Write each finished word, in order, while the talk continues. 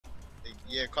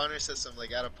Yeah, Connor said some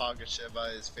like out of pocket shit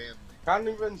about his family.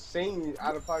 Connor's been saying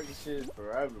out of pocket shit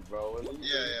forever, bro.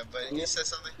 Yeah, but he said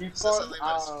something. He He said fought. something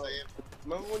about his family.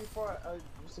 Remember when he fought?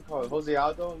 What's it called? Jose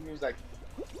Aldo. And he was like,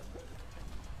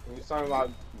 he was talking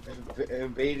about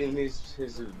invading his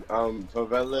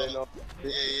favela and all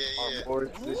this, Yeah.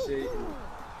 forest and shit. And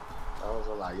I was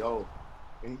like, yo,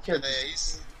 and he kept.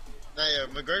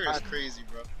 McGregor's crazy,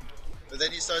 bro. But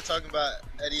then he started talking about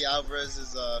Eddie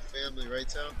Alvarez's family, right,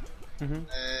 Tom? And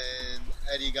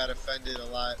Eddie got offended a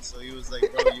lot, so he was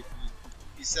like, bro,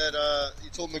 he said, he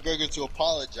told McGregor to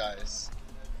apologize.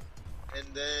 And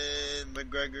then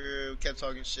McGregor kept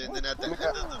talking shit. And then at the end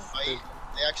of the fight,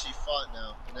 they actually fought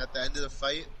now. And at the end of the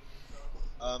fight,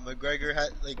 McGregor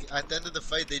had, like, at the end of the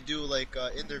fight, they do, like,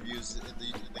 interviews in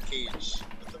the cage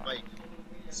with the mic.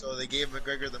 So they gave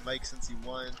McGregor the mic since he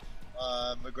won.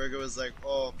 McGregor was like,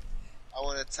 oh, I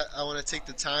want to take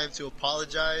the time to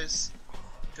apologize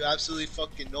to absolutely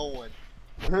fucking no one.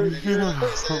 And then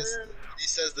he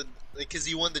says that, like, cause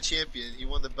he won the champion, he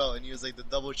won the belt, and he was like, the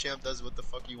double champ does what the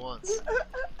fuck he wants.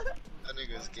 That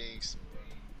nigga's gangs.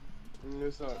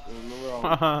 What's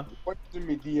in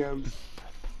me DMs?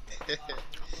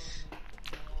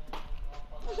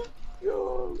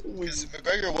 Because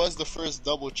McGregor was the first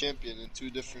double champion in 2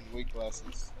 different weight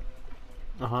classes.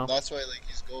 That's why, like,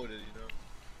 he's goated, you know.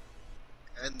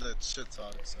 And the shit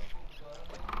talk, so.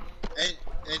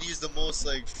 And he's the most,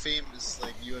 like, famous,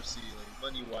 like, UFC, like,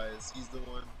 money wise. He's the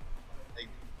one, like,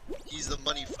 he's the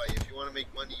money fight. If you want to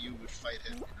make money, you would fight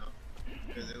him, you know,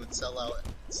 because it would sell out.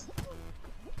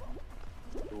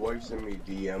 What's in me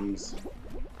DMs?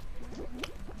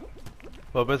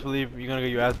 Well, best believe you're gonna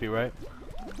get your ass beat, right?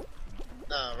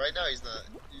 Nah, right now he's not.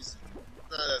 He's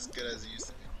not as good as he used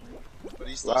to be. But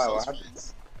he still sells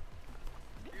fights.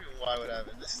 Even why would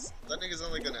happen? That nigga's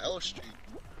on like an L streak.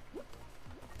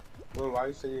 Well, why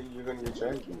you say you're gonna get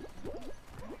your ass beat?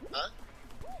 Huh?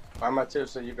 Why am I telling you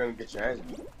say you're gonna get your ass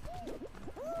beat?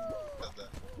 Said that.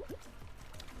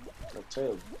 I tell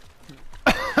you.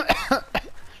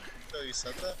 Oh, you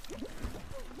said that?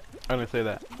 I didn't say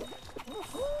that.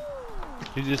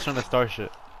 He's just trying to start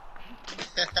shit.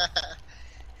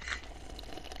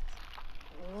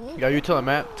 Yo, you tell him,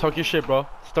 Matt. Talk your shit, bro.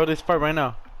 Start this fight right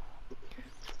now.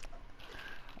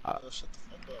 Oh, shut the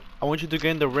fuck up. I want you to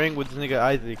get in the ring with this nigga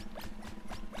Isaac.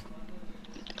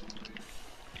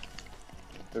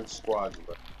 Good squad,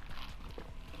 bro.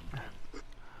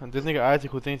 And this nigga Isaac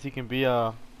who thinks he can be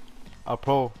a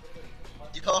pro.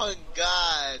 Oh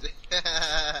God.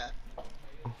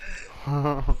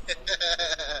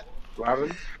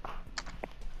 Robin?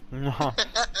 No.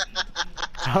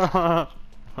 I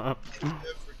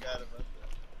forgot about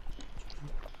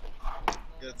that.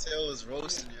 Your tail was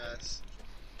roasting your ass.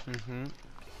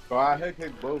 Bro, I head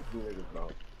kick both niggas, bro.